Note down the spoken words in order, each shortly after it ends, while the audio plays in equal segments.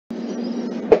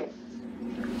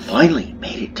finally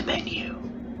made it to menu.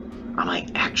 Am I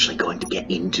actually going to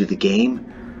get into the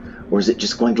game? Or is it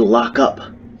just going to lock up?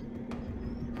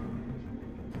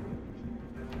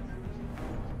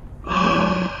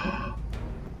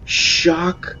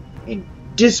 Shock and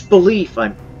disbelief,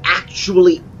 I'm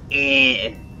actually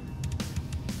in.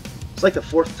 It's like the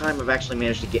 4th time I've actually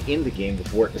managed to get in the game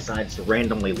before it decides to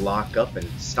randomly lock up and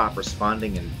stop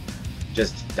responding and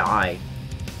just die.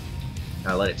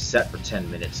 I let it set for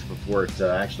 10 minutes before it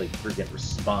actually freaking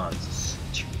responds.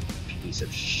 Stupid piece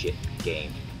of shit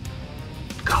game.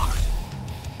 God.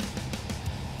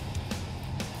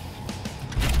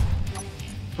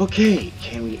 Okay,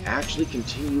 can we actually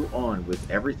continue on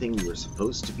with everything we were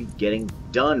supposed to be getting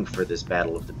done for this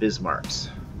Battle of the Bismarcks?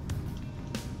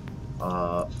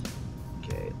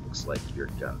 Okay, it looks like your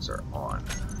guns are on.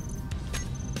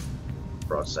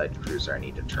 Broadside cruiser, I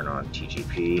need to turn on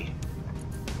TGP.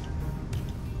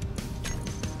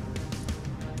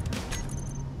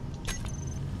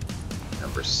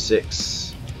 Number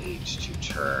 6 needs to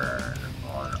turn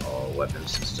on all weapon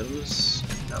systems.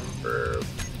 Number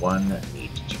 1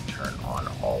 needs to turn on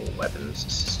all weapons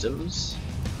systems.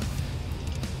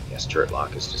 Yes, turret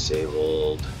lock is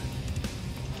disabled.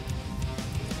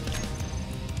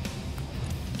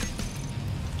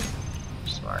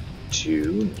 Smart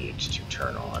 2 needs to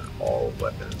turn on all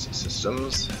weapons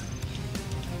systems.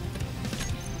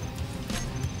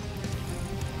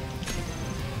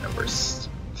 Number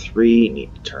 3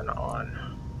 need to turn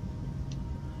on.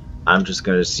 I'm just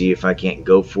going to see if I can't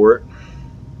go for it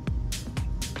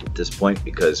at this point,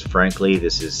 because frankly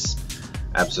this is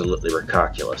absolutely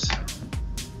ridiculous.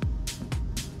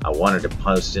 I wanted to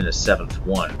post in a 7th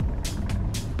one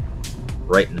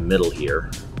right in the middle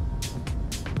here,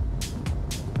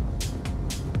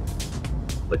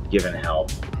 but given how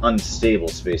unstable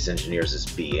Space Engineers is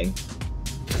being,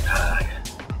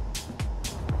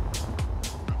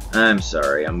 I'm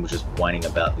sorry, I'm just whining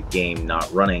about the game not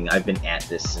running. I've been at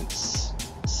this since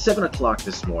 7 o'clock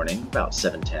this morning, about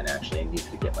 7:10 actually. I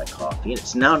needed to get my coffee, and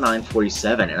it's now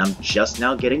 9:47, and I'm just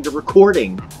now getting to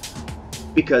recording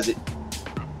because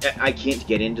I can't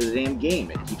get into the damn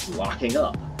game. It keeps locking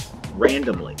up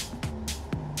randomly.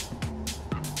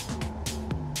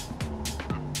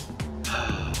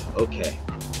 Okay.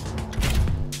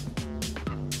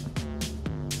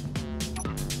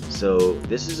 So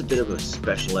this is a bit of a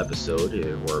special episode,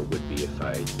 or it would be if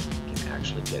I can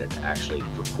actually get it to actually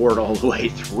record all the way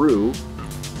through.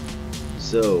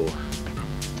 So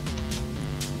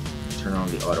turn on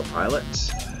the autopilot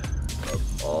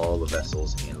of all the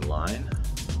vessels in line.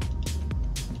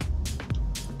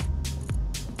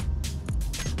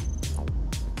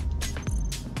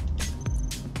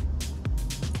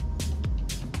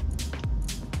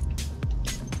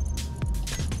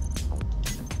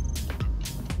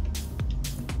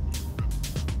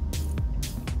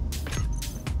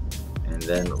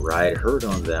 Then ride herd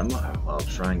on them while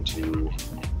trying to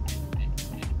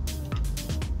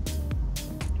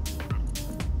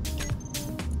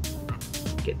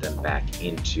get them back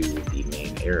into the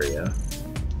main area.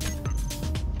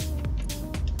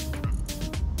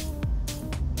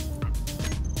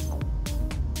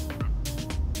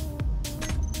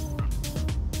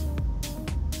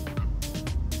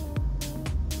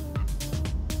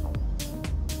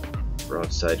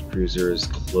 Broadside cruiser is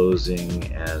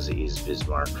closing, as is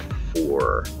Bismarck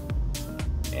 4,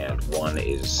 and 1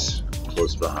 is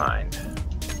close behind.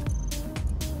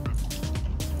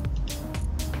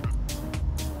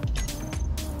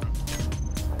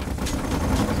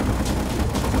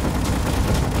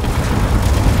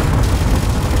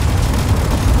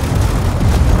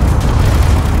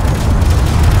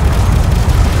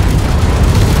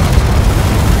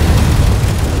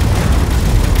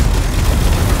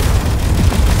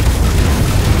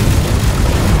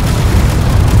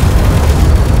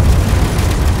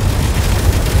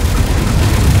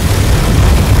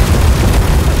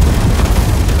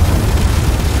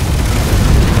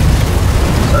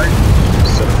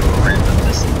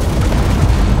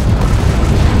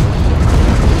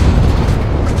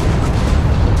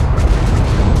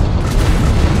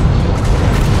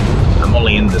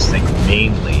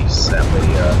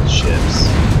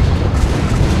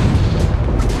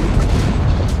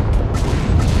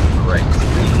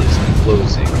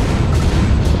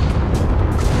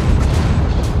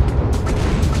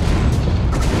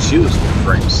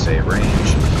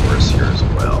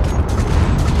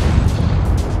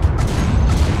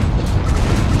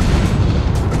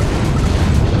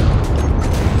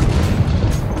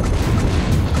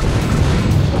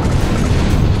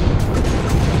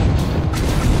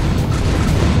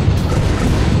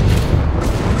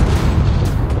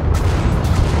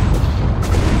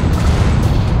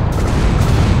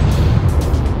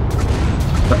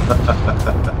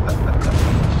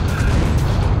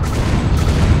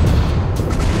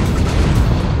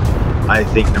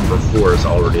 think number 4 is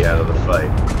already out of the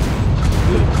fight.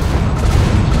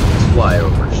 Let's fly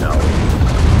over, shall we?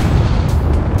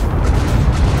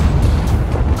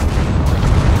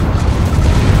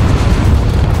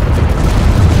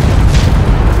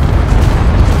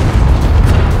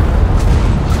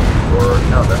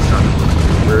 No, that's not number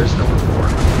 4. Where is number 4?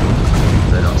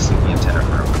 I don't see the antenna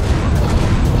for him.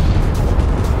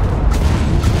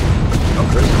 Oh,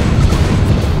 there's number 4.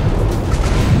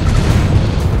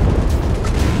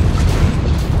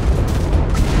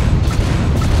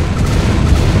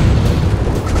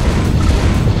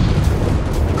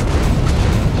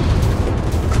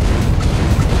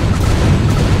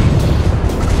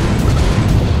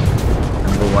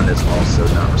 Number 1 is also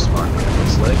not responding, it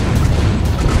looks like.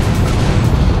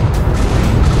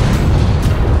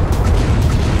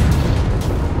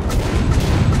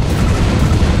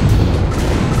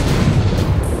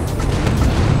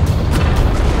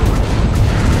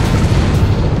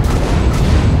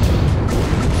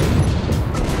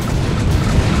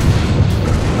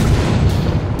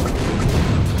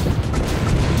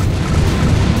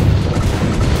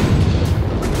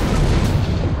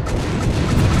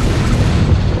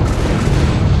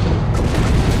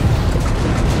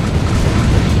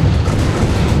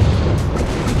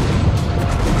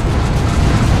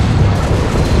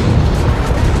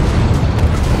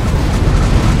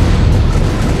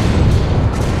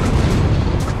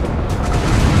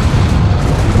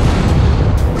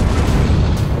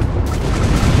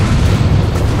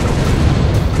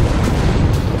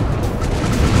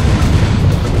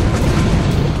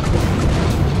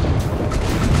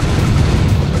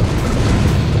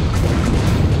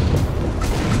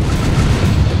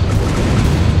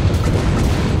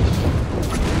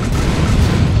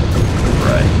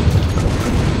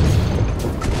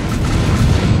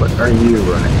 Are you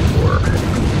running for?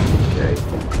 Okay.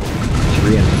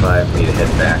 3 and 5 need to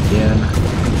head back in.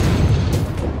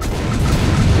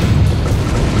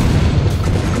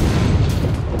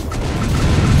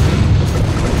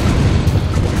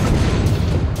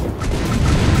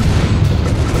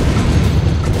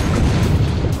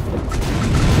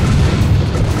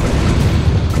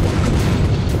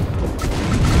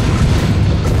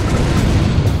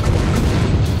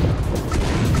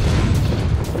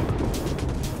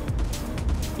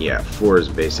 Yeah, 4 is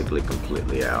basically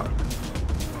completely out.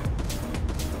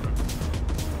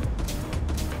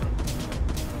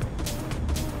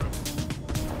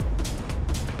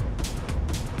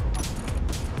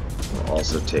 We'll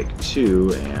also take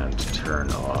 2 and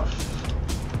turn off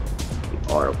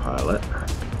the autopilot.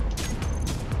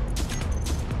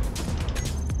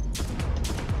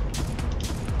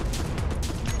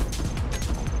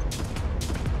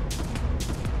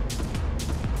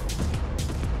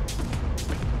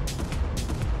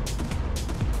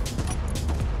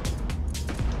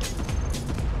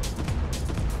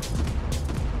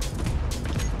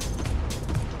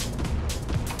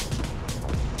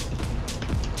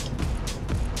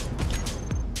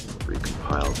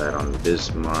 That on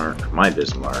Bismarck, my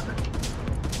Bismarck.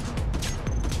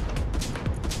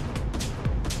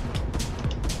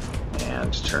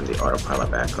 And turn the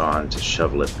autopilot back on to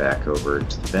shovel it back over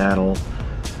into the battle.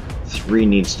 3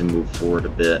 needs to move forward a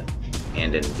bit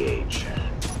and engage.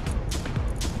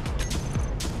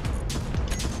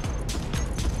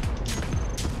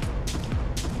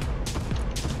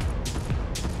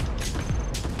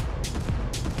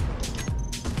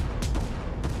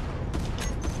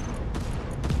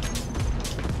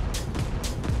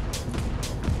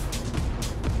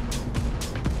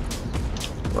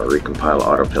 We'll recompile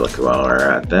autopilot while we're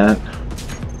at that.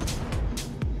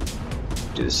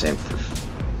 Do the same for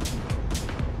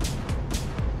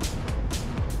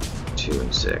 2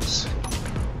 and 6.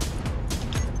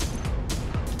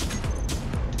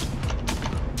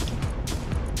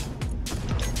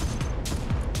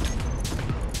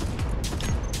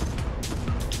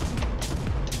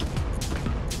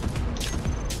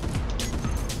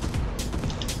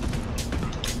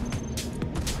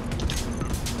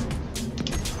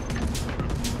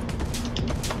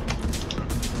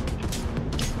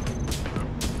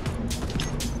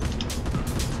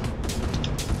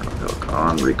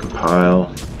 On recompile.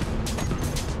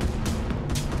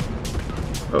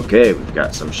 Okay, we've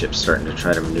got some ships starting to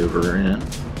try to maneuver in.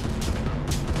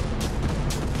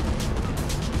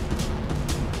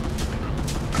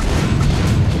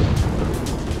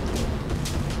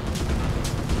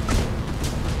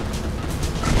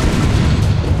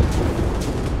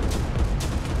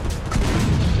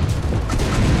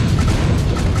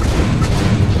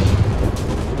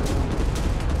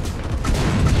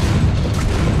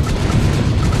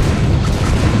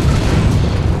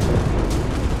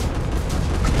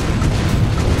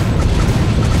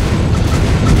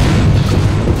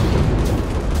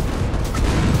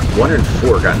 1 and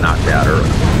 4 got knocked out early.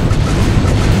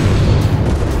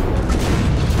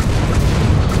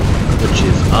 Which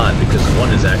is odd, because 1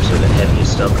 is actually the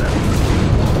heaviest of them.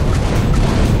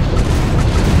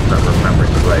 If I'm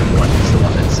remembering the right one, it's the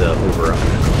one that's over 100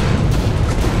 million.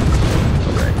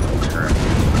 Alright, we'll turn.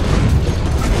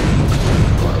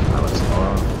 Autopilot's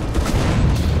off.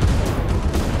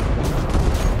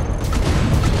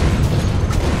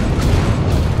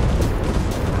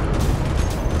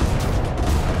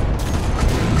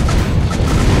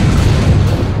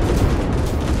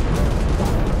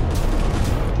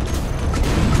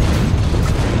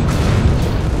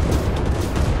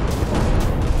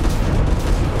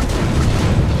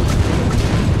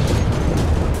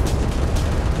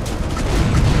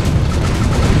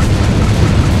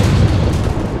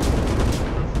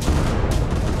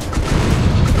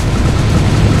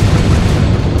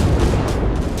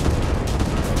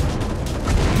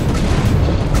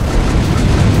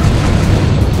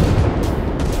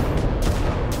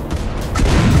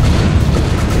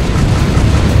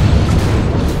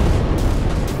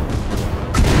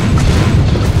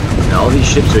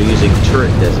 Ships are using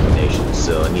turret designations,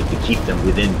 so I need to keep them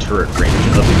within turret range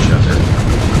of each other.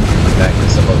 The fact that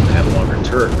some of them have longer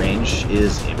turret range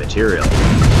is immaterial.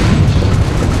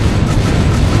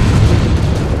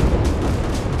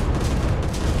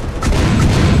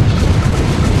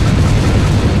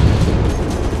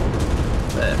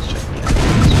 Let's check the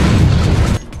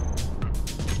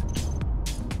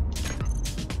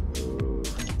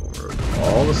other.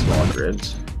 All the small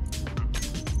grids.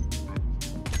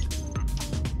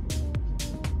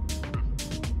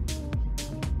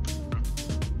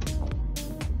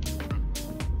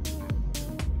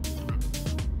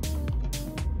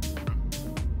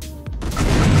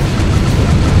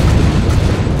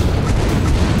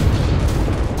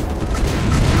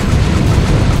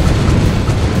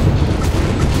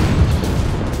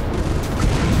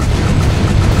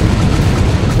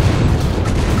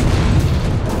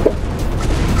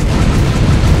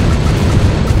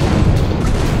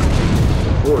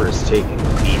 Taking a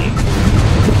beating.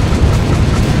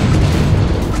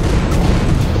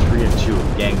 3 and 2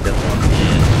 have ganged up on the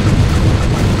end.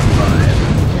 5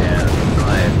 and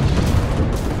 5.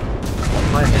 Well,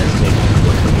 5 has taken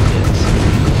what it is.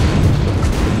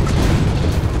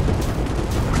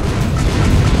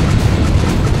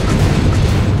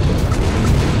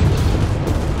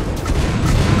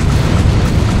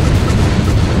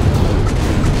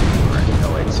 Alright,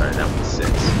 oh wait, sorry, that one's 6.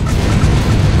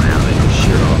 Wow, they just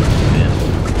sheared off.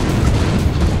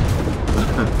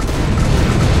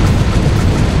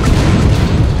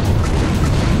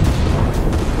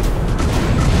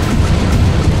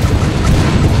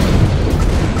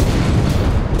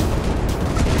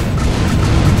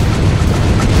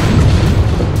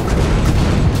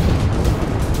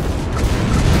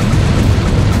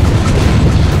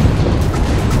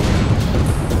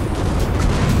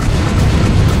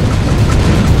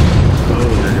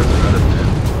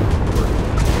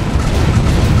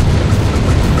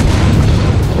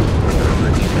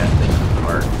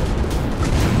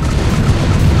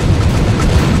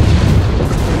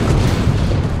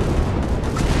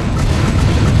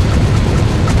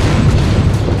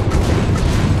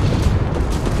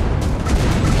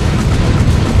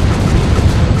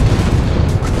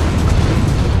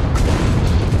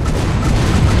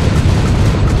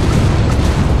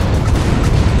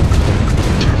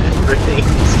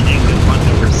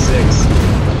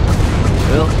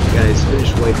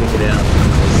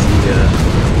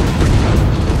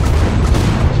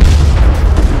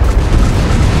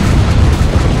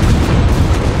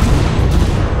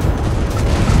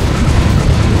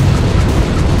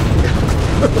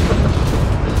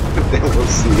 Then we'll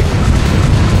see.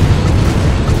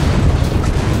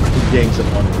 Who gangs up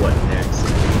on what next?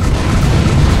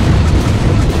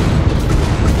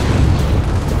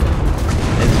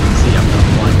 As you can see, I'm not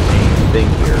flying the main thing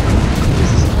here.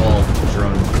 This is all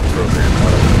drone program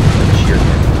auto cheer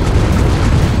thing.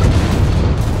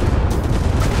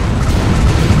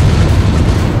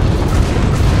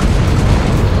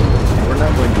 We're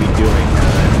not going to be doing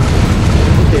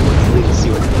okay, let's leave to see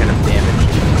what kind of damage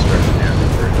deconstruction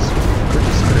happens. We're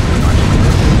just going to be watching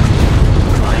this.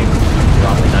 I'm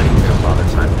probably not even going to bother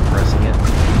time compressing it.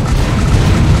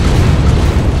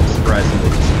 Surprisingly,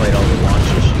 despite all the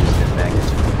launch issues that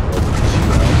magnitude over to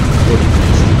 40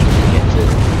 minutes to even get to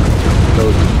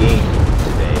load the game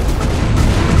today.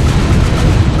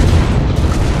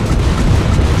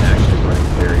 It's actually running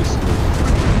very smooth.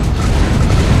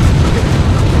 Okay,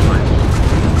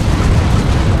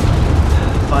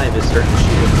 5 is starting to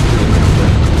shoot up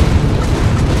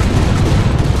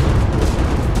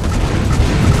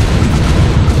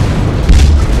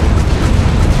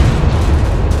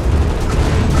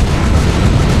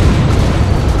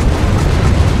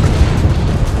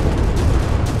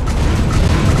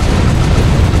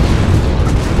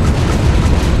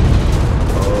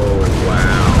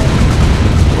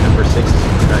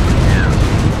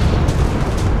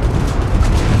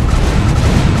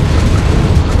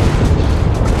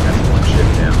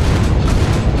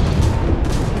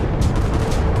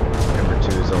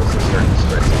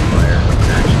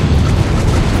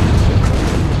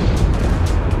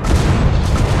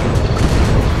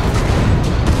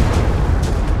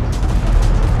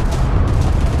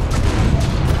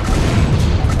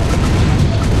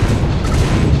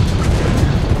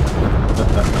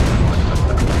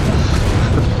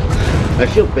I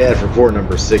feel bad for poor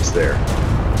number 6 there.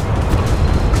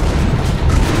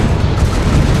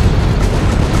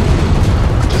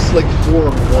 Just like 4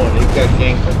 and 1, it got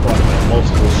ganked up on by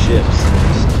multiple ships.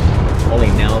 And only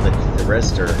now that the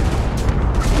rest are,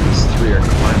 these 3 are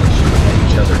finally shooting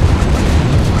at each other.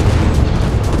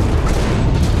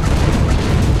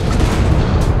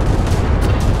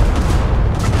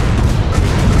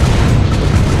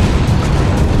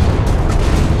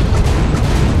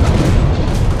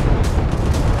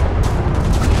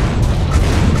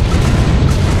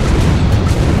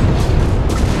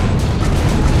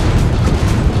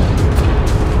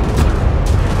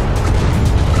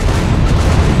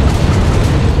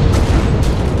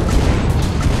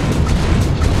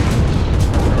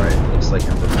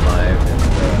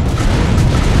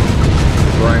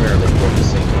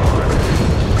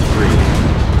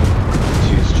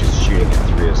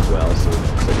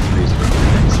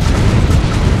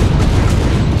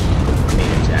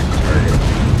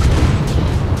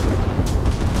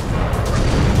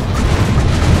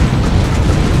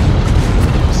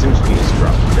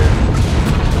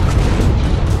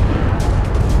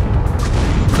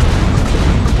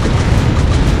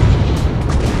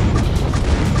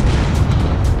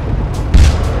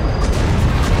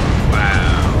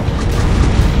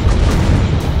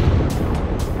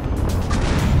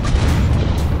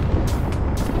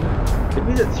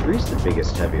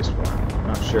 Biggest, heaviest one. I'm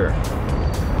not sure.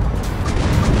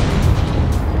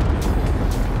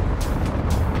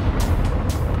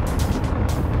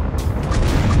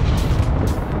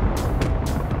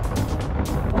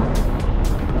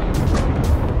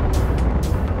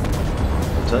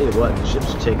 I'll tell you what, the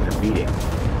ships are taking a beating.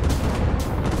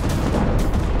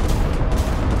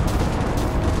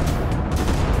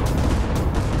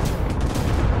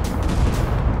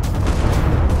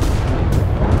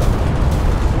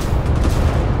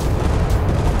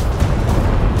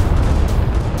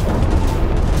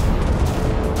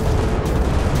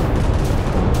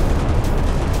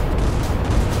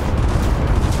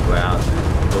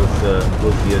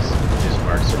 Both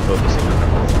Bismarcks are focusing on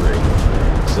number 3.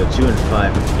 So 2 and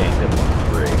 5 have ganked up on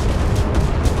 3.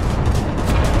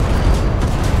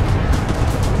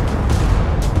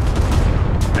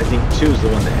 I think 2 is the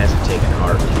one that hasn't taken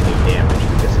hardly any damage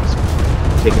because it's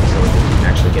taken so long to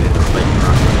actually get into the fight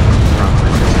properly.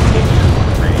 Because it's taking a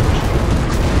long range.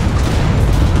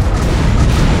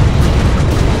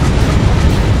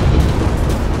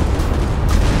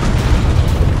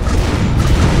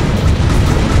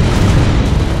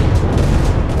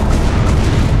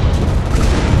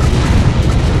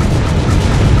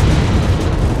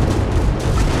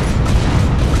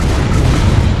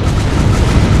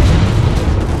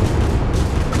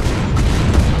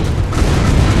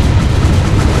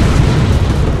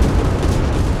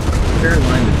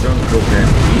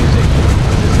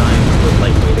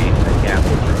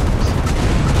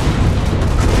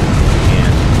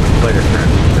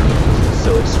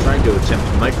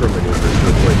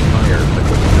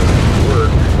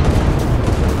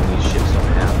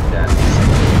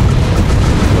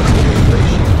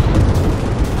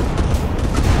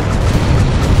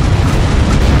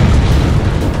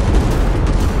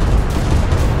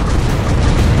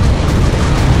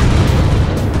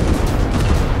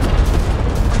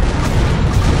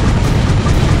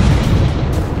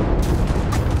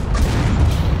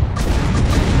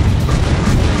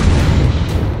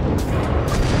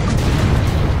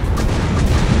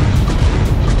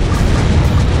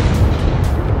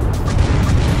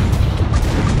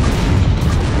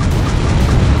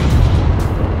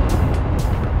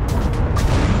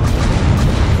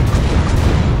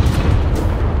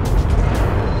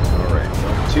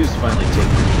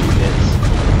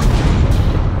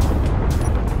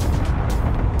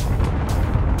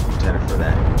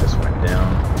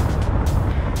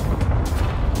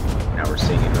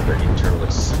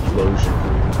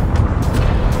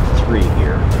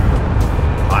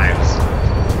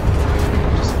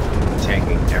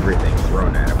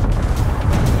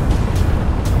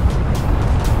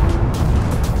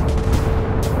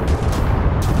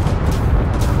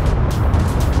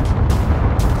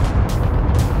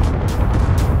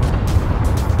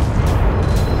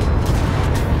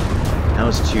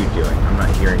 How's 2 doing? I'm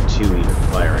not hearing 2 even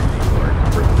firing anymore.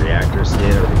 Number of reactors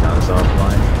hit, or the gun's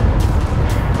offline.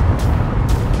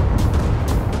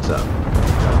 What's up?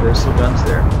 Oh, there's still guns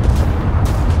there.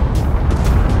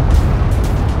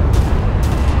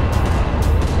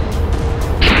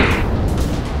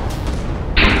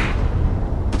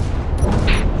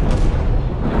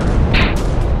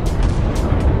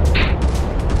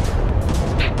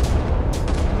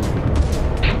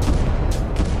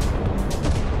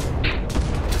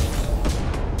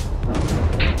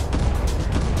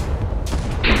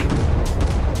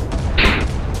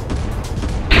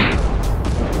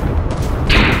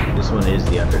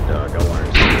 underdog. I want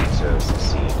her to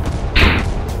succeed.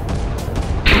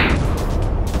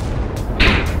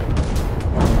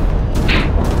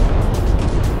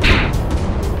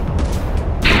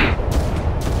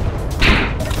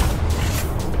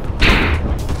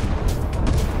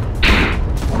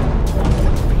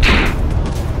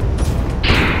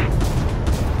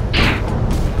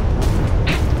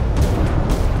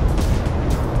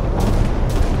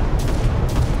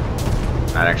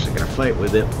 Not actually going to fight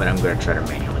with it, but I'm going to try to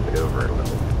manually maneuver it a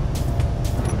little.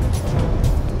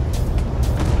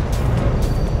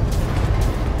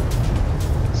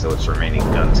 So its remaining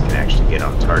guns can actually get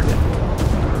on target.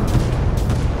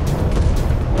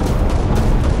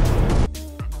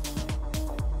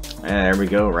 And there we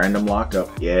go, random lockup,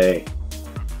 yay.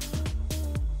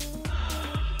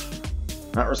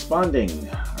 Not responding.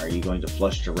 Are you going to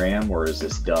flush to RAM, or is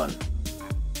this done?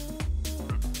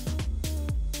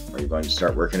 Are you going to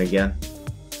start working again?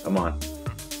 Come on.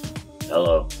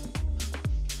 Hello.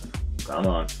 Come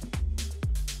on.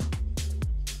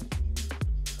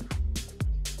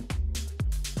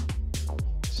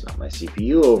 It's not my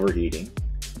CPU overheating.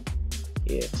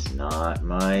 It's not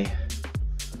my...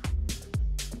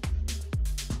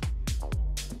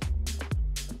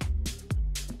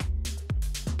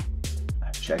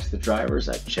 I've checked the drivers,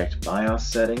 I've checked BIOS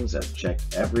settings, I've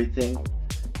checked everything.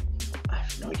 I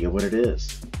have no idea what it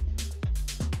is.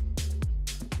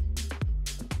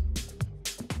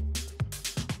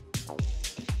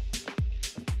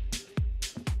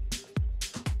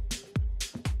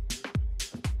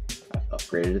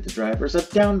 Upgraded the drivers, I've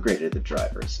downgraded the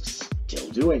drivers. Still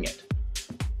doing it.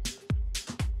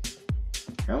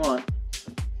 Come on.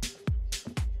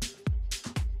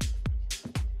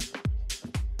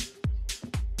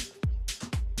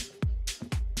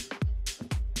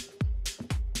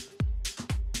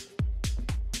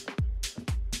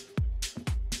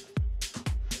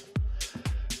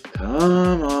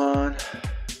 Come on.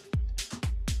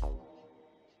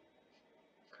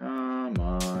 Come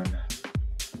on.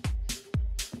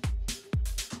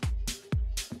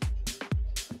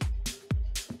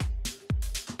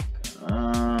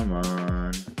 Come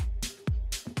on.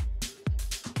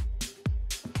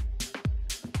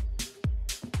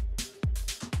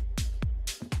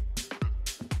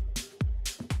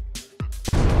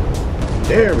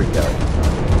 There we go.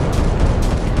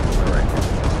 Alright,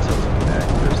 tilt it back.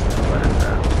 There's the button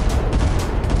back.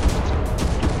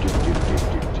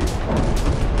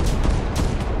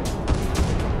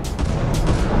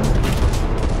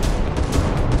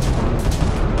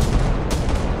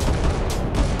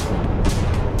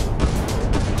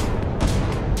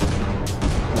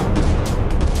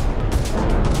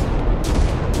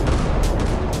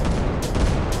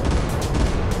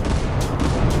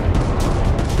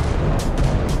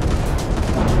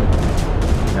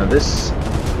 This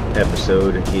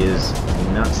episode is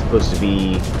not supposed to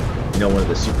be, one of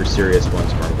the super serious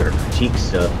ones where I'm going to critique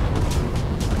stuff,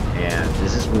 and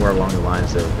this is more along the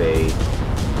lines of a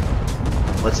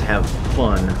let's have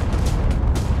fun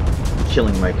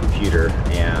killing my computer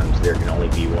and there can only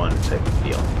be one type of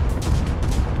deal.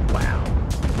 Wow.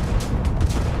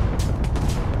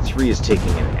 3 is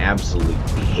taking an absolute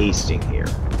pasting here.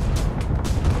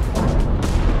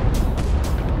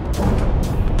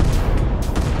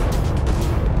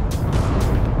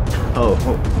 Oh,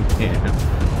 man.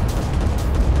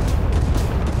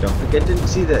 Don't think I didn't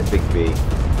see that, Big B.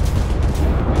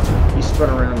 You spun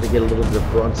around to get a little bit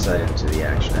of broadside into the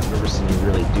action. I've never seen you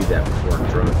really do that before in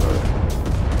drone mode.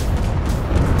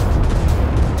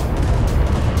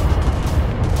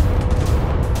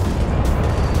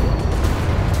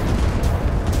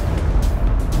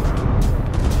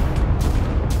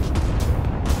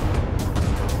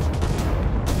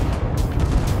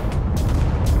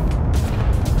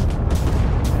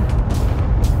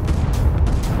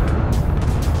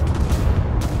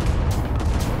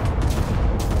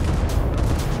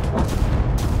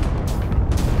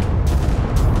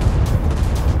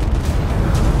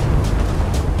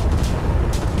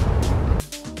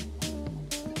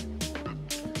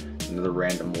 Another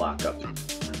random lockup.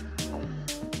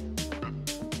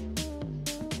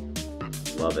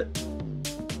 Love it.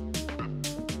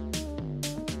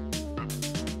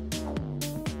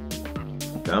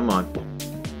 Come on.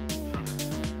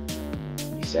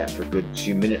 You sat for a good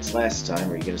 2 minutes last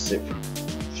time. Are you going to sit for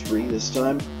 3 this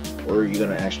time? Or are you going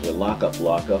to actually lock up,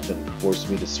 and force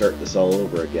me to start this all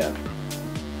over again?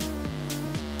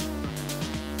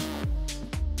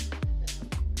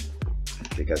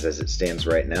 Because as it stands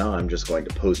right now, I'm just going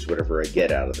to post whatever I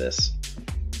get out of this.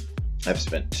 I've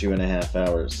spent 2.5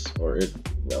 hours, well, it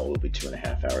will be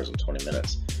 2.5 hours and 20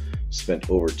 minutes spent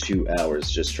over 2 hours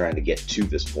just trying to get to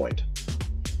this point.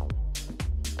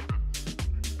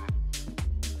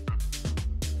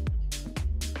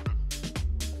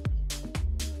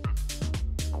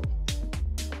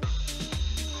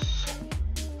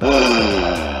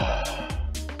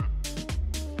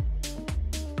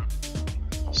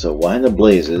 So why in the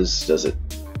blazes does it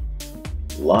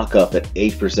lock up at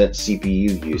 8%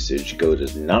 CPU usage, go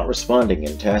to not responding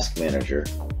in Task Manager?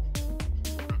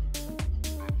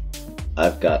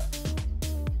 I've got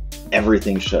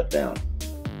everything shut down.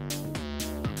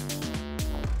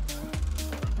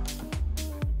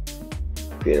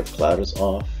 Creative Cloud is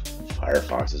off,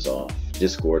 Firefox is off,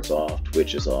 Discord's off,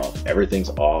 Twitch is off, everything's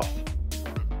off.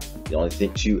 The only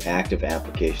two active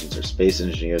applications are Space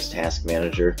Engineers, Task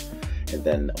Manager, and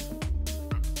then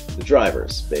the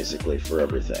drivers, basically, for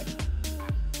everything,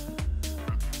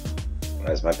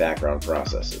 as my background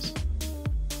processes.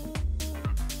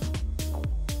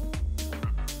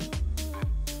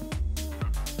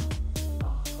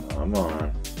 Come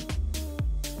on.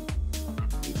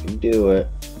 You can do it.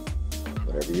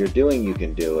 Whatever you're doing, you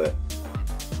can do it.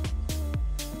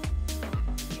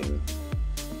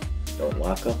 Don't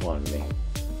lock up on me.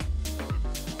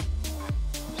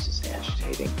 This is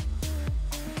agitating.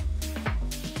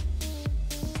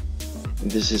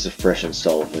 This is a fresh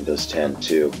install of Windows 10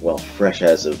 too. Well, fresh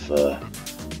as of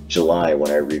July when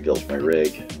I rebuilt my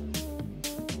rig.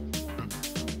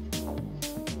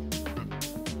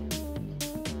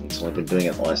 It's only been doing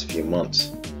it the last few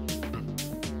months.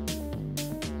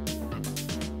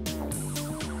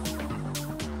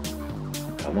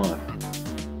 Come on.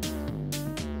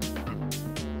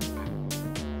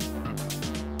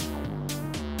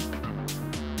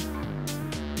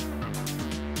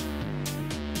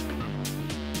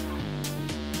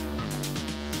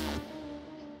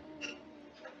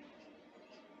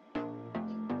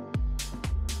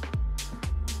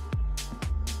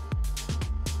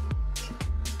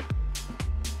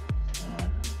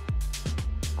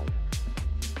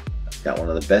 Got one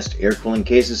of the best air cooling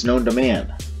cases known to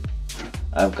man.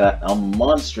 I've got a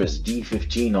monstrous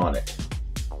D15 on it.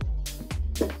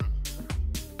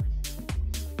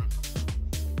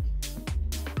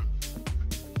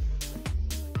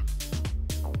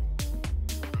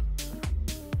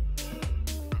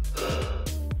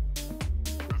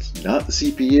 It's not the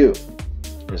CPU.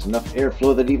 There's enough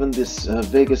airflow that even this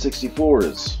Vega 64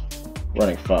 is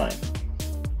running fine.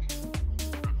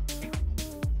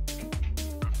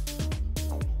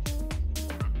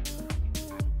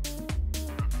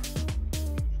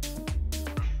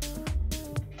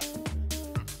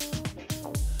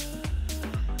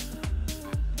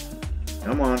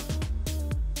 Come on.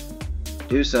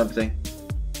 Do something.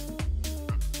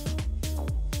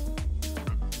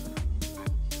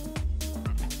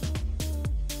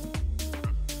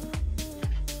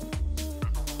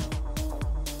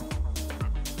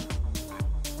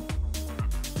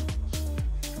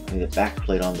 The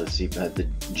backplate on the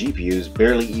GPU is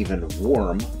barely even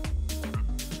warm.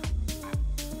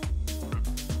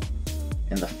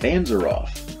 And the fans are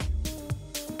off.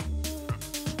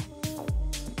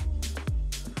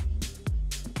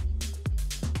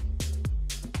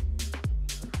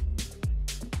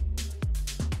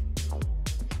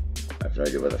 I have no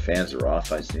idea why the fans are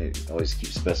off. I always keep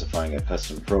specifying a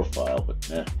custom profile,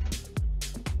 but eh.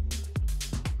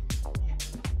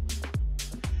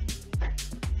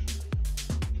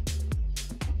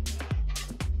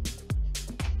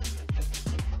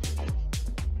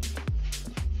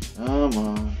 Come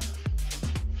on.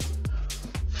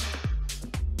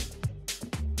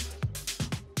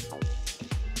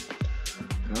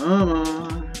 Come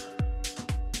on.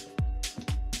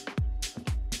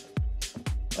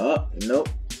 Oh, nope.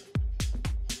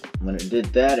 When it did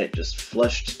that, it just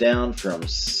flushed down from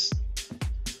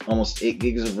almost 8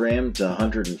 gigs of RAM to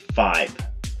 105.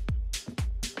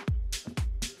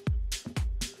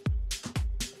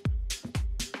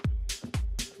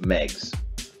 Megs.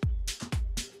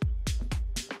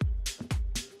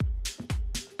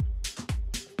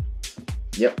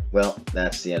 Yep, well,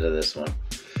 that's the end of this one.